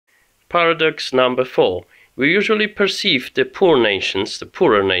Paradox number 4. We usually perceive the poorer nations,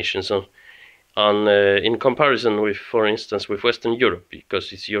 in comparison with, for instance, with Western Europe,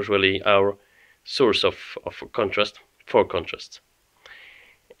 because it's usually our source of contrast, for contrasts.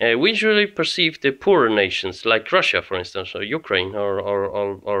 We usually perceive the poorer nations, like Russia, for instance, or Ukraine,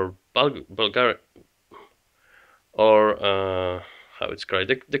 or Bulgaria, or how it's called,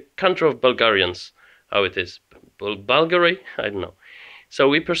 the country of Bulgarians, how it is, Bulgaria, I don't know. So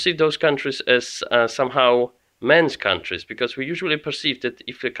we perceive those countries as somehow men's countries, because we usually perceive that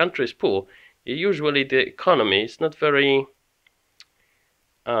if a country is poor, usually the economy is not very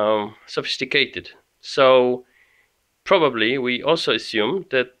sophisticated. So probably we also assume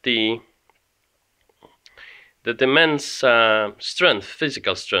that the men's strength,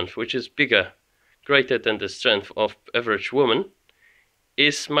 physical strength, which is greater than the strength of average woman,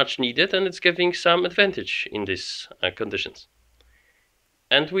 is much needed, and it's giving some advantage in these conditions.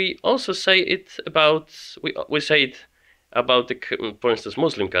 And we also say it about the, for instance,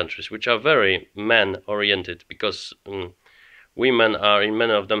 Muslim countries, which are very man-oriented, because women are in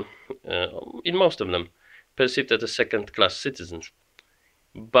many of them, in most of them, perceived as second-class citizens.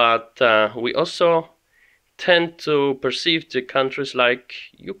 But we also tend to perceive the countries like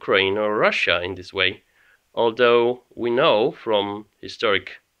Ukraine or Russia in this way, although we know from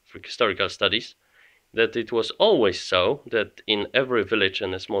historical studies that it was always so that in every village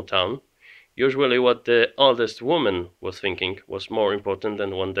and a small town, usually what the oldest woman was thinking was more important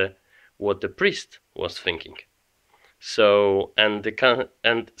than what the priest was thinking. So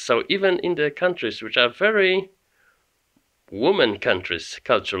so even in the countries which are very woman countries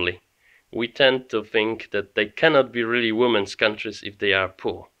culturally, we tend to think that they cannot be really women's countries if they are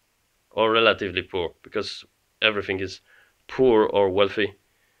poor or relatively poor, because everything is poor or wealthy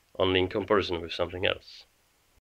only in comparison with something else.